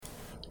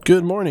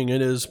Good morning.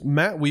 It is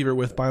Matt Weaver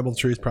with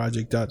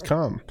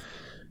BibleTruthProject.com.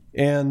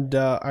 And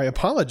I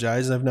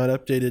apologize I've not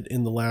updated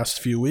in the last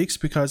few weeks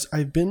because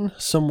I've been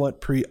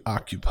somewhat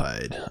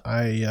preoccupied.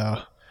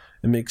 I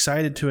am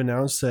excited to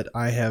announce that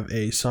I have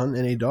a son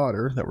and a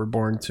daughter that were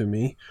born to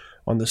me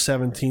on the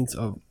 17th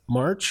of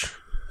March,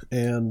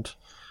 and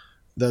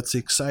that's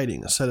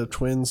exciting. A set of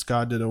twins.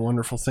 God did a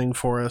wonderful thing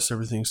for us.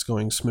 Everything's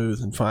going smooth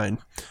and fine.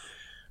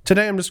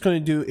 Today I'm just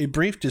going to do a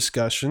brief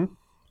discussion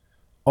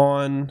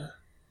on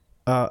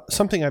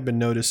something I've been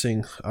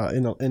noticing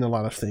in a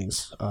lot of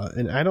things,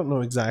 and I don't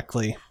know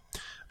exactly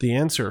the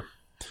answer,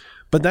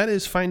 but that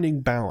is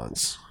finding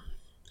balance.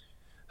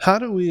 How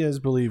do we as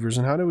believers,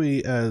 and how do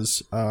we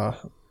as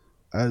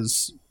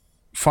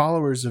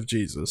followers of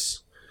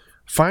Jesus,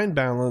 find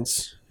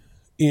balance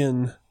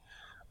in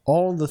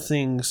all the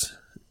things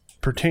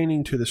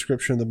pertaining to the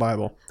Scripture and the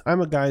Bible?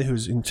 I'm a guy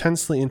who's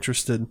intensely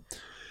interested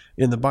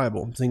in the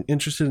Bible,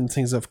 interested in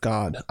things of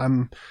God.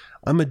 I'm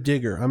a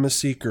digger. I'm a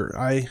seeker.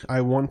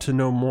 I want to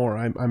know more.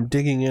 I'm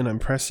digging in. I'm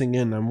pressing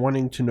in. I'm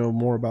wanting to know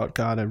more about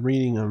God. I'm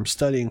reading. I'm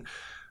studying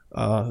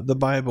the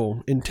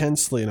Bible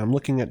intensely, and I'm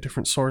looking at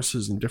different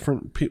sources and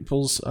different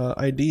people's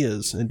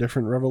ideas and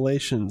different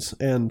revelations.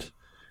 And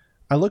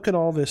I look at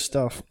all this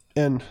stuff,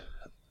 and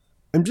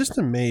I'm just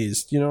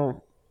amazed.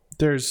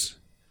 There's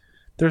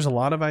a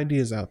lot of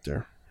ideas out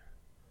there,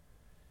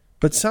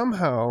 but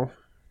somehow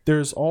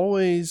there's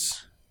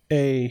always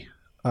a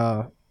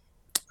how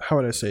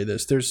would I say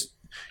this?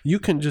 You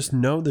can just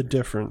know the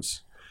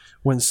difference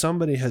when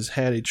somebody has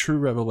had a true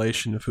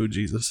revelation of who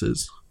Jesus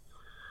is.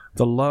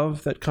 The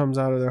love that comes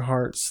out of their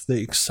hearts,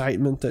 the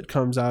excitement that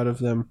comes out of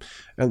them,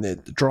 and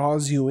it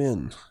draws you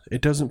in.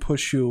 It doesn't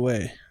push you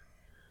away.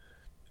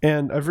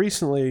 And I've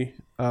recently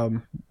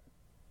had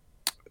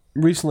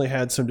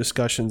some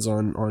discussions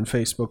on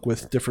Facebook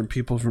with different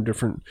people from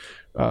different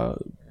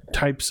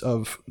types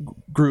of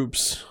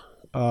groups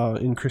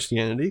in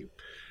Christianity.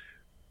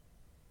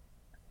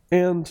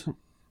 And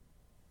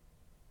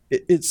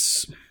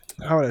it's,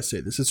 how would I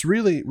say this? It's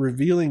really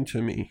revealing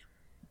to me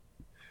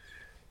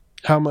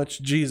how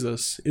much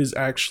Jesus is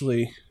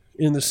actually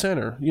in the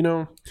center.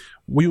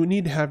 We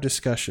need to have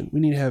discussion.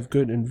 We need to have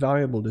good and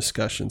valuable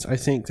discussions. I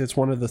think that's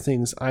one of the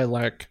things I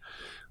lack,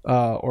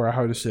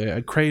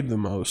 I crave the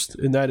most,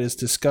 and that is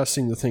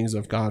discussing the things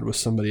of God with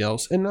somebody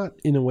else, and not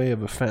in a way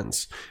of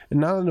offense,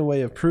 and not in a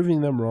way of proving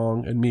them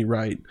wrong and me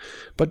right,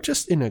 but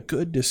just in a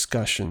good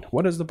discussion.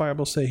 What does the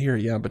Bible say here?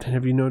 Yeah, but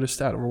have you noticed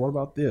that? Or what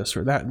about this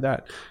or that and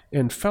that?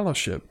 And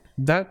fellowship,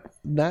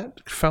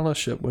 that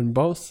fellowship, when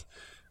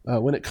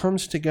it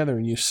comes together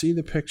and you see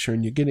the picture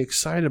and you get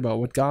excited about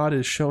what God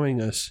is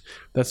showing us,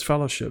 that's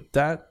fellowship.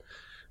 That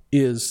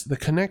is the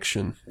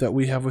connection that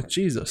we have with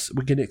Jesus.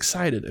 We get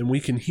excited, and we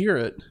can hear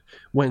it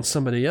when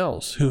somebody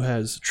else who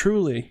has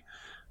truly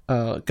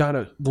got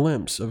a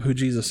glimpse of who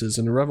Jesus is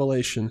and a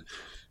revelation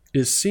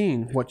is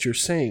seeing what you're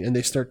saying, and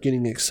they start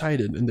getting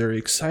excited, and they're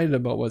excited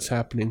about what's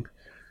happening,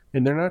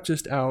 and they're not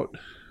just out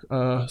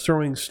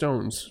throwing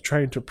stones,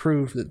 trying to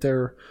prove that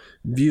their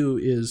view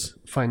is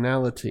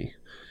finality.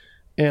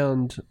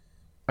 And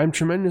I'm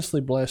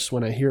tremendously blessed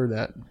when I hear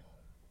that.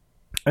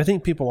 I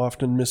think people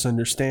often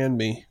misunderstand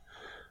me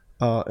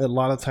a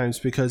lot of times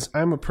because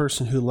I'm a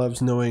person who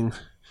loves knowing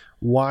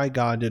why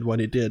God did what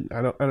he did.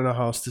 I don't know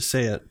how else to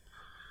say it,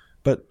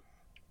 but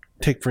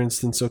take, for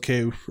instance,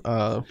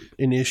 an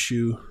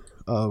issue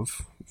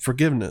of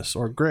forgiveness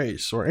or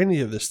grace or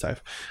any of this type.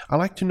 I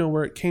like to know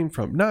where it came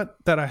from.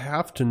 Not that I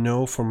have to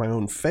know for my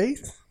own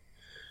faith,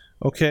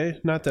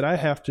 not that I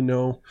have to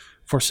know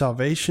for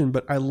salvation,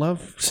 but I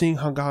love seeing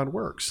how God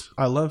works.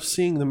 I love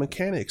seeing the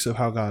mechanics of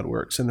how God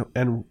works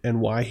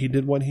and why he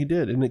did what he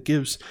did. And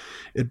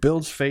it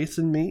builds faith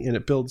in me, and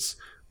it builds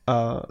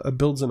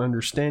an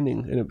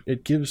understanding, and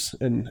it gives,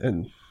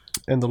 and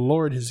the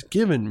Lord has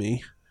given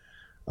me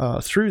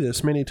through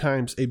this many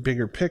times a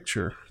bigger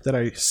picture that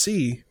I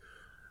see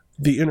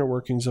the inner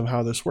workings of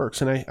how this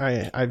works. And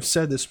I've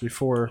said this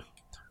before,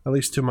 at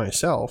least to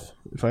myself,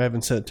 if I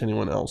haven't said it to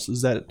anyone else,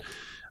 is that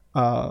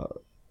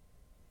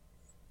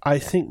I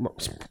think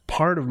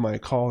part of my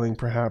calling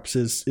perhaps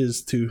is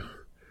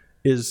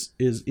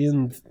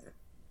in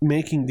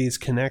making these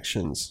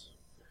connections,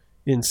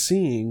 in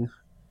seeing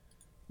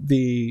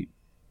the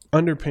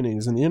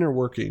underpinnings and the inner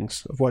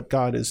workings of what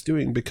God is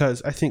doing,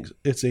 because I think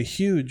it's a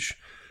huge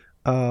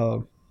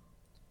vacuum.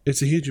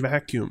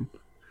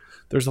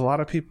 There's a lot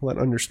of people that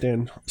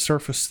understand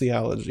surface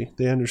theology.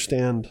 They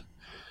understand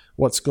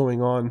what's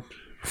going on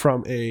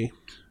from a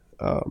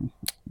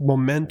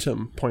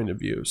momentum point of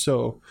view.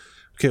 So,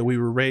 we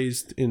were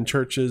raised in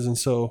churches, and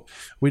so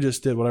we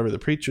just did whatever the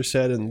preacher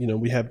said,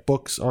 and we had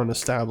books on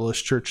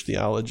established church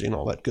theology and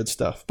all that good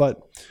stuff.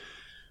 But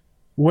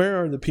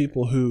where are the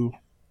people who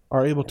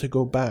are able to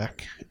go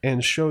back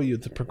and show you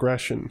the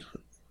progression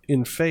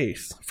in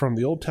faith from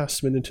the Old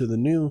Testament into the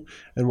New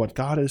and what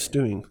God is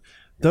doing?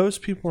 Those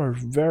people are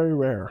very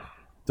rare.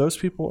 Those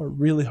people are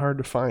really hard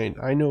to find.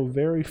 I know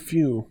very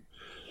few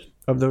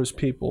of those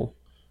people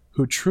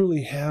who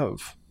truly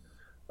have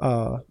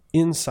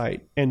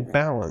insight and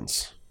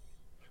balance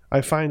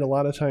I find a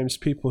lot of times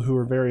people who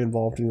are very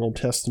involved in the Old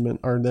Testament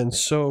are then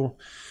so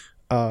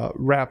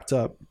wrapped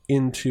up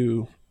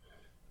into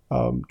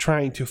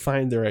trying to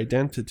find their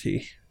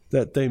identity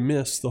that they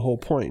miss the whole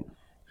point.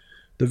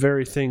 The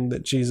very thing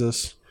that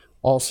Jesus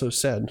also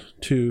said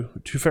to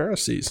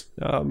Pharisees.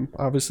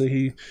 Obviously,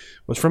 he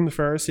was from the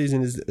Pharisees,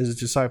 and his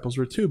disciples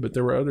were too, but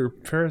there were other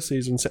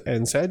Pharisees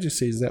and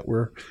Sadducees that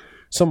were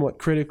somewhat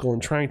critical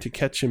and trying to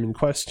catch him in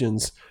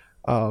questions,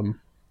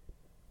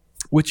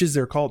 which is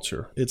their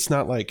culture. It's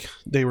not like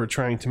they were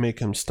trying to make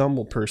him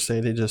stumble per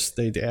se.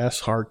 They'd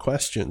ask hard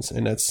questions,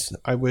 and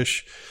I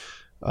wish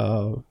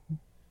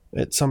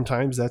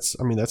sometimes that's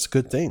a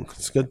good thing.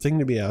 It's a good thing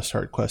to be asked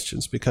hard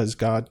questions, because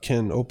God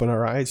can open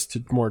our eyes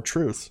to more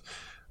truth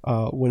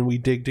when we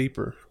dig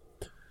deeper.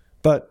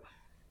 But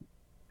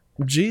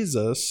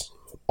Jesus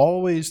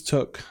always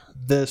took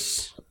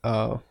this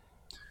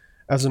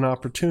as an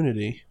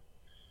opportunity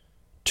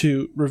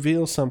to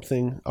reveal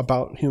something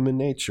about human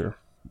nature.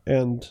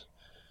 And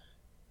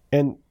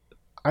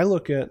I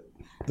look at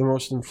the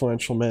most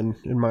influential men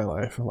in my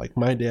life. Like,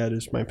 my dad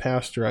is my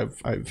pastor.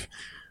 I've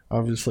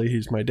obviously,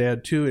 he's my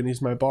dad too, and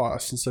he's my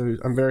boss, and so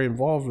I'm very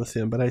involved with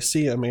him. But I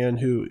see a man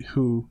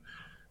who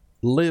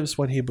lives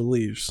what he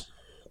believes.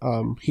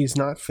 He's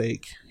not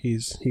fake. He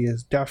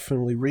is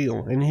definitely real,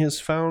 and he has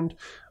found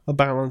a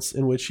balance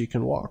in which he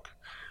can walk.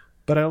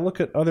 But I look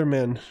at other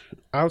men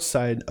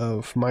outside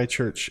of my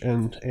church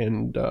and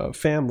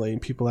family,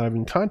 and people that I'm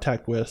in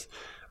contact with.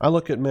 I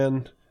look at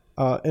men,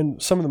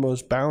 and some of the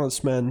most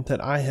balanced men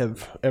that I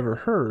have ever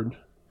heard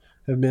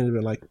have been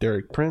like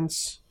Derek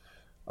Prince.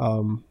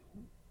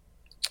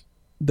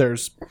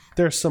 There's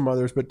some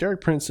others, but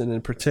Derek Princeton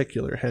in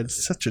particular had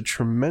such a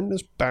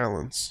tremendous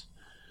balance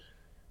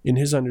in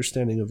his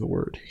understanding of the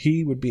word.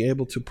 He would be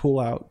able to pull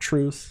out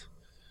truth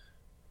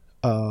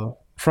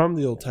from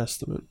the Old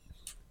Testament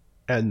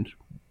and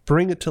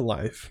bring it to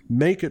life,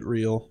 make it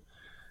real,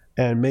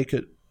 and make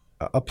it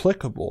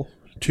applicable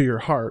to your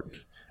heart.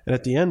 And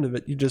at the end of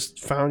it, you just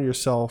found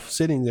yourself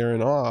sitting there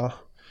in awe,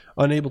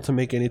 unable to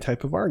make any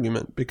type of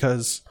argument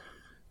because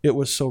it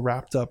was so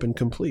wrapped up and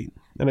complete.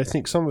 And I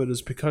think some of it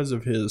is because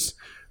of his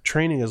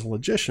training as a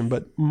logician,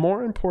 but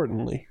more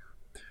importantly,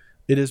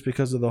 it is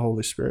because of the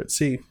Holy Spirit.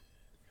 See,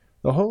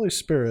 the Holy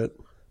Spirit,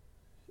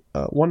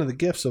 one of the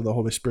gifts of the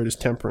Holy Spirit is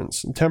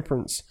temperance. And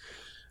temperance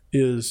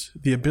is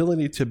the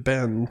ability to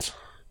bend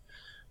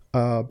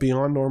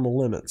beyond normal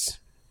limits.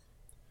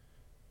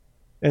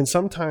 And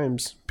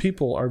sometimes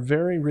people are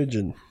very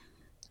rigid.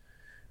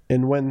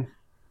 And when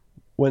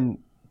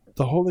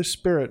the Holy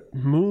Spirit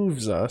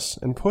moves us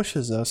and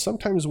pushes us,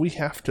 sometimes we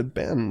have to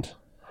bend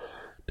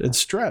and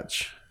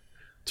stretch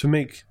to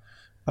make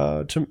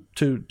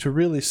to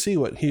really see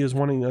what he is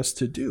wanting us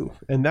to do.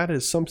 And that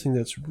is something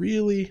that's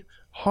really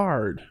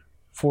hard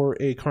for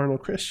a carnal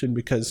Christian,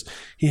 because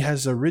he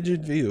has a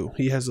rigid view.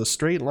 He has a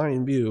straight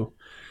line view.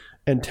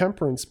 And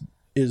temperance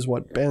is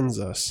what bends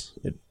us.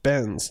 It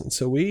bends. And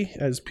so we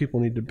as people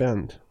need to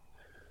bend.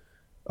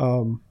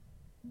 And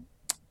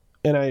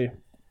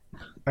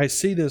I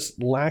see this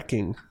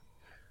lacking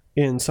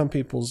in some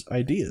people's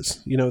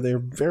ideas. You know, they're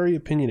very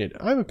opinionated.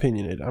 I'm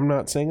opinionated. I'm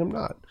not saying I'm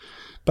not.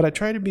 But I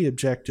try to be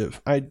objective.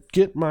 I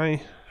get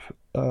my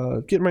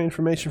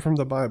information from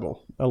the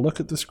Bible. I look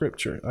at the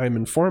Scripture. I'm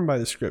informed by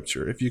the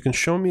Scripture. If you can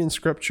show me in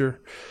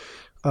Scripture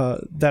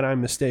that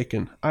I'm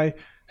mistaken, I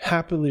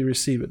happily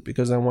receive it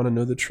because I want to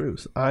know the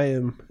truth. I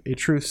am a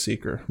truth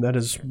seeker. That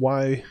is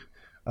why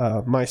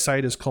my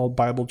site is called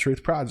Bible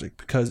Truth Project,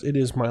 because it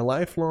is my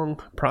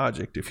lifelong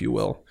project, if you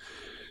will,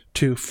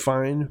 to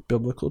find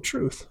biblical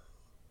truth.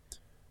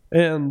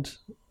 And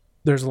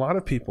there's a lot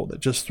of people that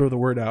just throw the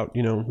word out,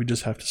 you know, we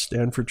just have to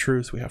stand for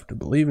truth. We have to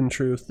believe in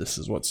truth. This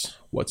is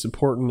what's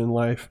important in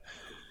life.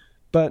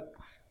 But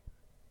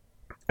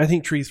I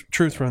think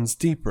truth runs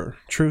deeper.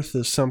 Truth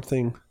is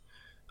something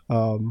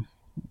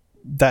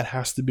that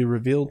has to be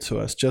revealed to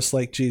us, just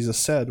like Jesus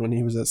said when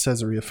he was at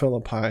Caesarea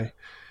Philippi,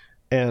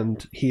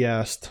 and he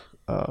asked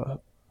the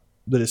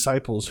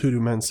disciples, "Who do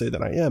men say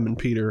that I am?" And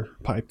Peter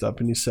piped up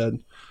and he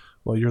said,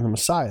 "Well, you're the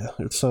Messiah.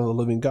 You're the Son of the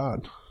living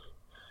God."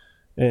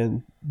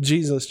 And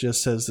Jesus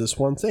just says this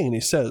one thing, and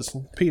he says,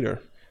 "Peter,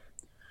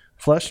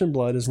 flesh and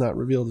blood has not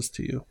revealed this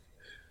to you."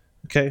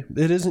 Okay?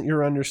 It isn't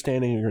your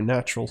understanding or your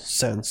natural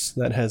sense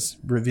that has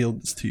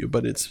revealed this to you,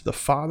 but it's the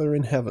Father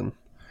in heaven.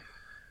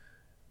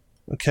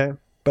 Okay?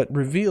 But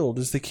revealed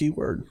is the key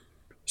word.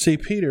 See,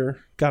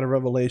 Peter got a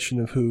revelation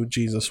of who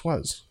Jesus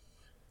was.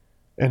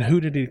 And who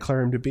did he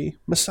declare him to be?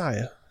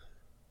 Messiah.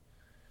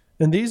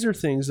 And these are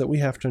things that we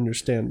have to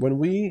understand. When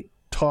we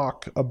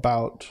talk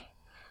about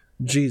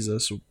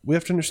Jesus, we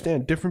have to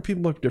understand different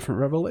people have different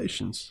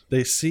revelations.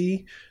 They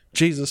see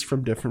Jesus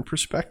from different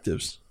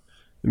perspectives.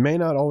 It may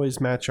not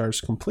always match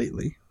ours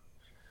completely,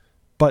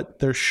 but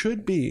there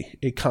should be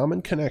a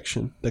common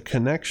connection, the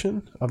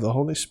connection of the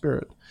Holy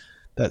Spirit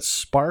that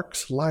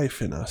sparks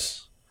life in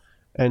us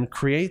and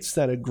creates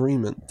that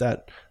agreement,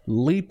 that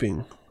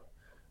leaping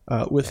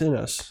within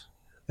us.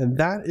 And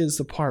that is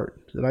the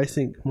part that I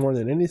think more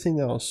than anything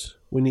else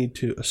we need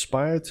to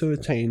aspire to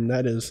attain.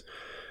 That is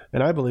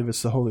And I believe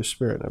it's the Holy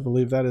Spirit. I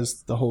believe that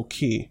is the whole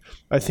key.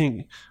 I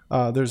think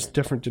there's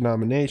different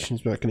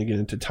denominations. We're not going to get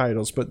into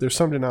titles, but there's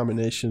some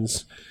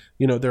denominations,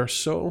 they're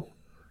so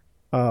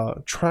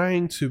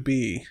trying to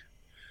be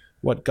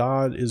what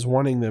God is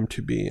wanting them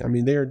to be. I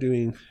mean, they are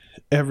doing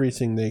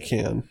everything they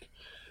can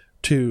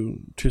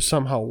to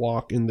somehow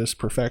walk in this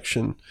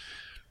perfection.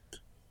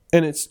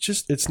 And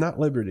it's not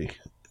liberty.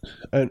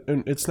 And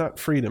it's not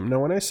freedom. Now,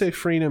 when I say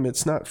freedom,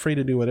 it's not free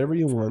to do whatever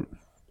you want,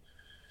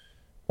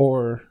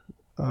 or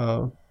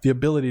the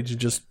ability to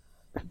just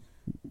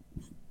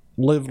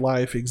live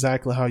life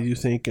exactly how you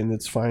think and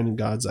it's fine in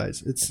God's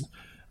eyes.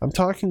 I'm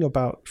talking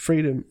about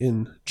freedom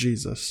in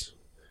Jesus.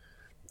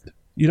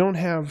 You don't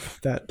have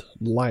that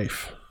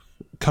life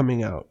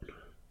coming out.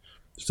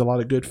 There's a lot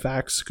of good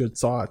facts, good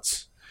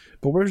thoughts,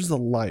 but where's the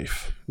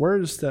life?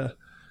 Where's the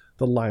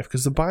life?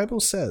 Because the Bible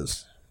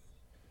says,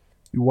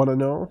 you want to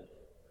know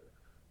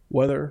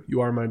whether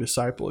you are my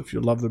disciple if you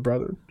love the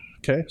brother.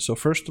 Okay, so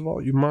first of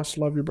all, you must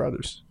love your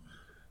brothers.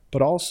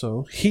 But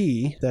also,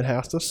 he that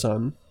hath the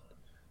Son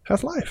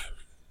hath life.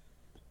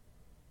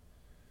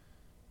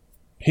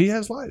 He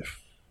has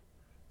life.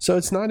 So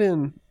it's not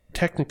in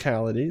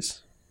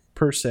technicalities,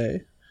 per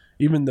se,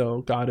 even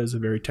though God is a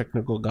very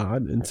technical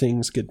God and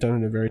things get done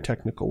in a very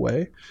technical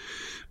way.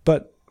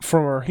 But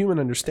from our human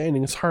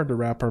understanding, it's hard to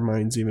wrap our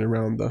minds even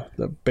around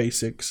the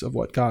basics of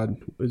what God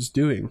is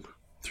doing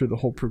through the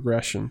whole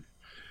progression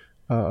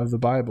of the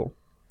Bible.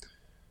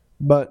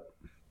 But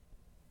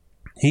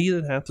he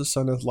that hath the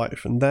Son hath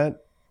life, and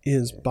that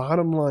is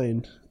bottom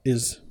line,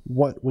 is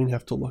what we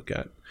have to look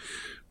at.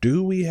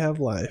 Do we have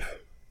life?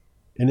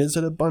 And is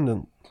it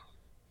abundant?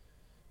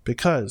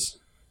 Because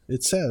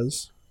it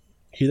says,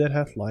 he that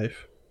hath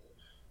life,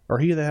 or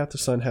he that hath the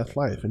Son hath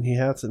life, and he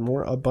hath it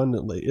more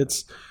abundantly.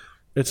 It's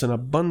an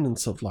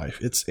abundance of life.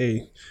 It's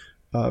a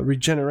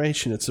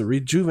regeneration. It's a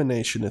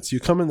rejuvenation. It's you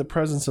come in the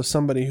presence of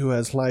somebody who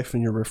has life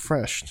and you're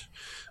refreshed.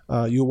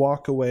 You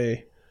walk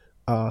away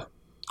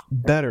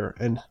better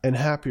and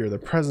happier. The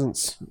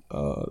presence,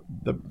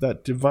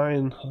 that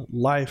divine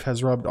life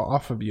has rubbed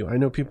off of you. I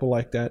know people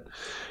like that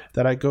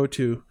I go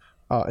to,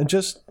 and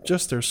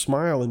just their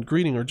smile and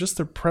greeting, or just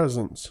their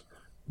presence,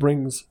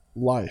 brings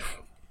life.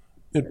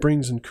 It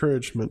brings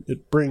encouragement.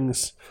 It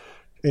brings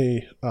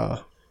a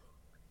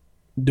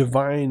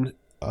divine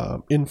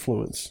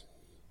influence.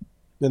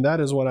 And that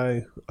is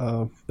why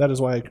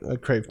I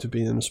crave to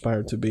be and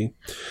aspire to be.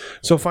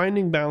 So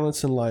finding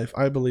balance in life,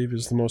 I believe,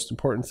 is the most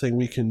important thing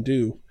we can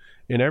do.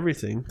 In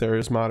everything, there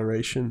is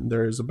moderation,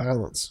 there is a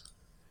balance.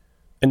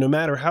 And no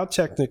matter how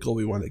technical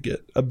we want to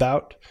get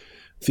about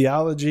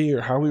theology,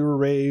 or how we were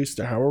raised,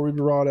 or how were we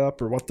brought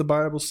up, or what the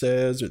Bible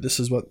says, or this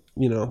is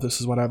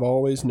what I've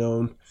always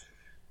known,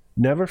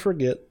 never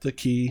forget the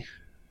key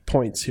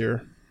points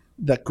here.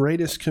 That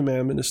greatest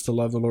commandment is to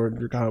love the Lord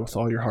your God with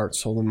all your heart,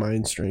 soul, and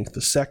mind, strength.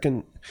 The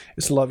second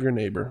is to love your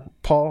neighbor.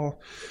 Paul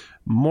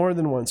more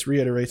than once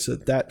reiterates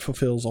that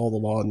fulfills all the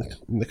law and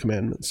the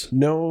commandments.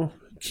 No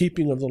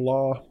keeping of the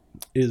law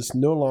is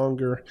no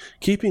longer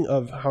keeping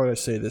of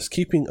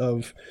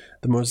the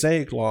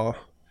Mosaic law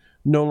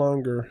no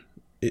longer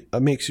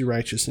makes you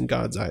righteous in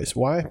God's eyes.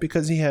 Why?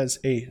 Because he has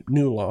a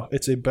new law.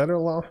 It's a better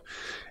law,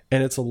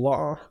 and it's a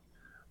law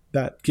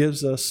that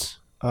gives us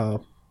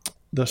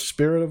the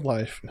spirit of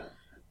life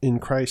in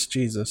Christ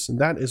Jesus. And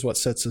that is what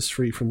sets us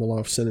free from the law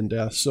of sin and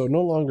death. So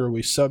no longer are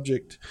we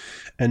subject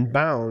and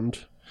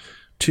bound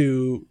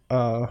to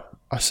a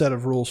set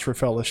of rules for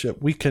fellowship.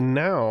 We can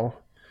now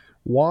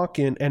walk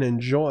in and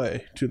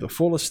enjoy to the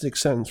fullest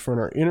extent from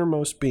our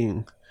innermost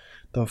being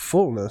the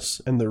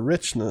fullness and the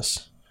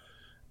richness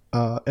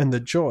and the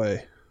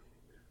joy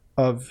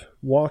of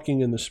walking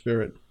in the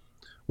Spirit,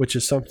 which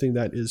is something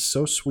that is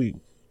so sweet.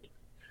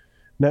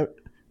 Now,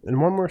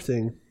 and one more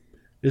thing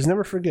is,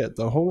 never forget,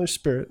 the Holy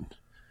Spirit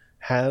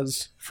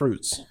has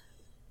fruits.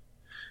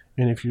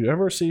 And if you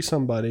ever see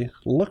somebody,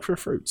 look for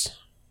fruits.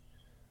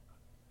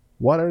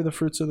 What are the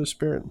fruits of the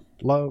Spirit?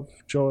 Love,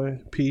 joy,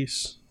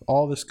 peace,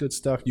 all this good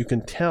stuff. You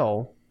can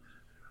tell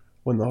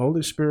when the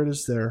Holy Spirit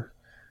is there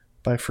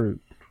by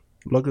fruit.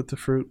 Look at the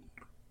fruit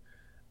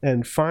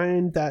and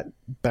find that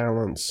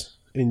balance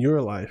in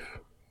your life.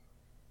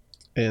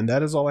 And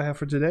that is all I have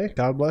for today.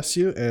 God bless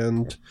you,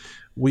 and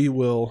we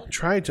will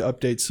try to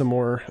update some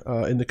more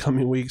in the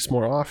coming weeks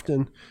more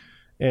often.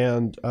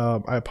 And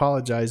I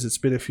apologize, it's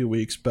been a few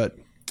weeks, but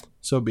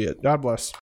so be it. God bless.